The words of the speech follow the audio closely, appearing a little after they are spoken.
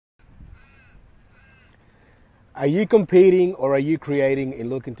Are you competing or are you creating and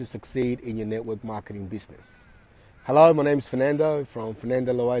looking to succeed in your network marketing business? Hello, my name is Fernando from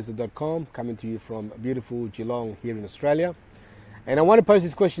fernandoloaiza.com, coming to you from beautiful Geelong here in Australia. And I want to pose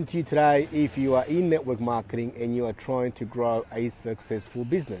this question to you today: if you are in network marketing and you are trying to grow a successful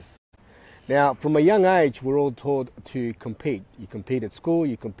business. Now, from a young age, we're all taught to compete. You compete at school,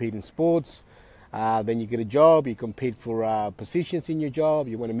 you compete in sports, then you get a job, you compete for positions in your job,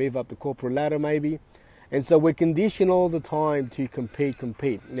 you want to move up the corporate ladder maybe. And so we're conditioned all the time to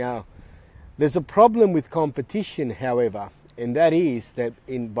compete. Now, there's a problem with competition, however, and that is that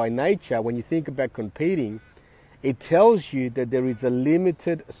by nature, when you think about competing, it tells you that there is a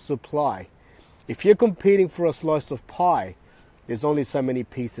limited supply. If you're competing for a slice of pie, there's only so many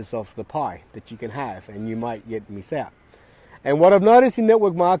pieces of the pie that you can have, and you might yet miss out. And what I've noticed in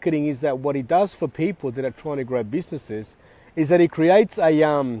network marketing is that what it does for people that are trying to grow businesses is that it creates a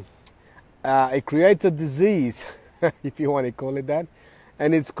disease, if you want to call it that,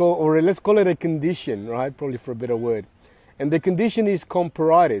 and it's called, or let's call it a condition, right? Probably for a better word. And the condition is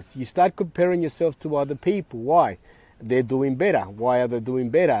comparitis. You start comparing yourself to other people. Why? They're doing better. Why are they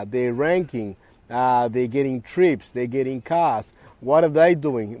doing better? They're ranking. They're getting trips. They're getting cars. What are they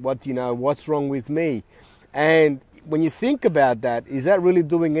doing? What's wrong with me? And when you think about that, is that really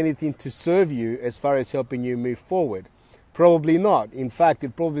doing anything to serve you as far as helping you move forward? Probably not. In fact,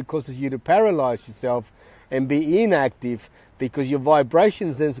 it probably causes you to paralyze yourself and be inactive, because your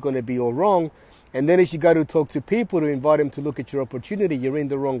vibrations then is going to be all wrong. And then as you go to talk to people to invite them to look at your opportunity, you're in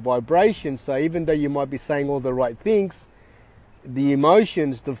the wrong vibration. So even though you might be saying all the right things, the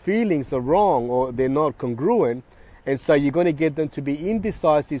emotions, the feelings are wrong, or they're not congruent. And so you're going to get them to be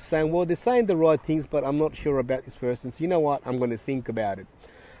indecisive, saying, well, they're saying the right things, but I'm not sure about this person. So you know what? I'm going to think about it.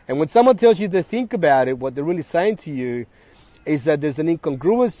 And when someone tells you to think about it, what they're really saying to you is that there's an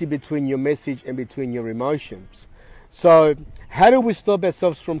incongruency between your message and between your emotions. So how do we stop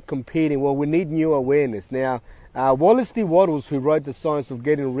ourselves from competing? Well, we need new awareness. Now, Wallace D. Wattles, who wrote The Science of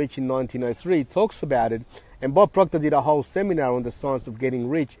Getting Rich in 1903, talks about it. And Bob Proctor did a whole seminar on the science of getting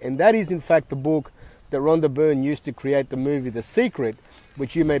rich. And that is, in fact, the book that Rhonda Byrne used to create the movie The Secret,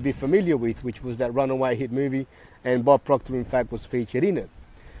 which you may be familiar with, which was that runaway hit movie. And Bob Proctor, in fact, was featured in it.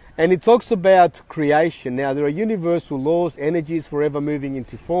 And it talks about creation. Now, there are universal laws. Energy is forever moving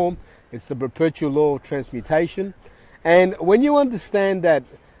into form. It's the perpetual law of transmutation. And when you understand that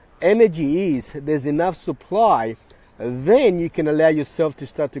energy there's enough supply, then you can allow yourself to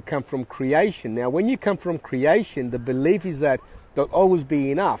start to come from creation. Now, when you come from creation, the belief is that there'll always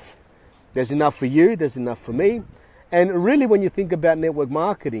be enough. There's enough for you, there's enough for me. And really, when you think about network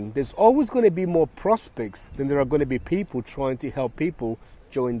marketing, there's always going to be more prospects than there are going to be people trying to help people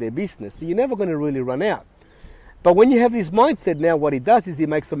join their business. So you're never going to really run out. But when you have this mindset, now what it does is it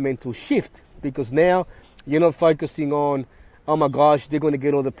makes a mental shift, because now you're not focusing on, oh my gosh, they're going to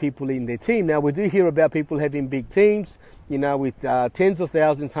get all the people in their team. Now, we do hear about people having big teams, with tens of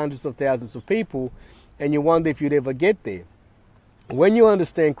thousands, hundreds of thousands of people, and you wonder if you'd ever get there. When you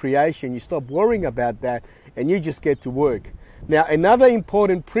understand creation, you stop worrying about that and you just get to work. Now, another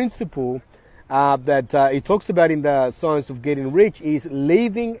important principle that it talks about in The Science of Getting Rich is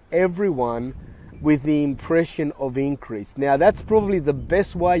leaving everyone with the impression of increase. Now, that's probably the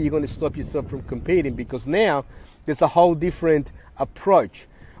best way you're going to stop yourself from competing, because now there's a whole different approach.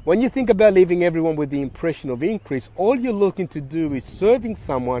 When you think about leaving everyone with the impression of increase, all you're looking to do is serving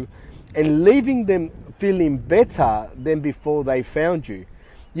someone and leaving them feeling better than before they found you.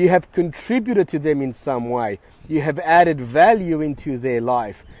 You have contributed to them in some way. You have added value into their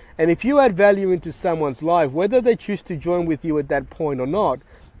life. And if you add value into someone's life, whether they choose to join with you at that point or not,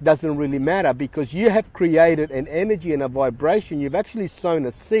 doesn't really matter, because you have created an energy and a vibration. You've actually sown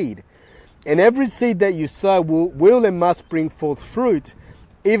a seed. And every seed that you sow will and must bring forth fruit,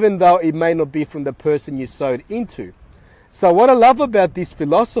 even though it may not be from the person you sowed into. So what I love about this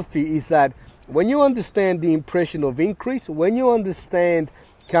philosophy is that when you understand the impression of increase, when you understand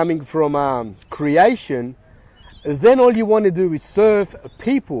coming from creation, then all you want to do is serve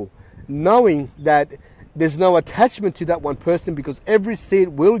people, knowing that there's no attachment to that one person, because every seed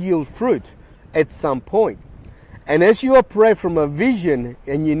will yield fruit at some point. And as you operate from a vision,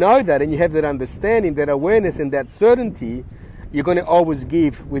 and you know that, and you have that understanding, that awareness and that certainty, you're going to always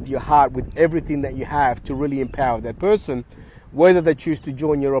give with your heart, with everything that you have, to really empower that person, whether they choose to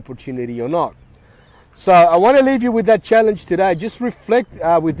join your opportunity or not. So I want to leave you with that challenge today. Just reflect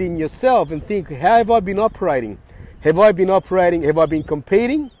within yourself and think, how have I been operating? Have I been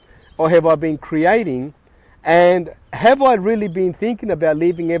competing, or have I been creating? And have I really been thinking about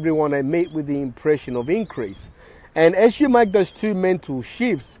leaving everyone I meet with the impression of increase? And as you make those two mental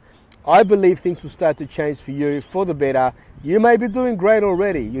shifts, I believe things will start to change for you for the better. You may be doing great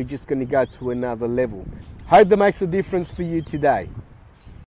already. You're just going to go to another level. Hope that makes a difference for you today.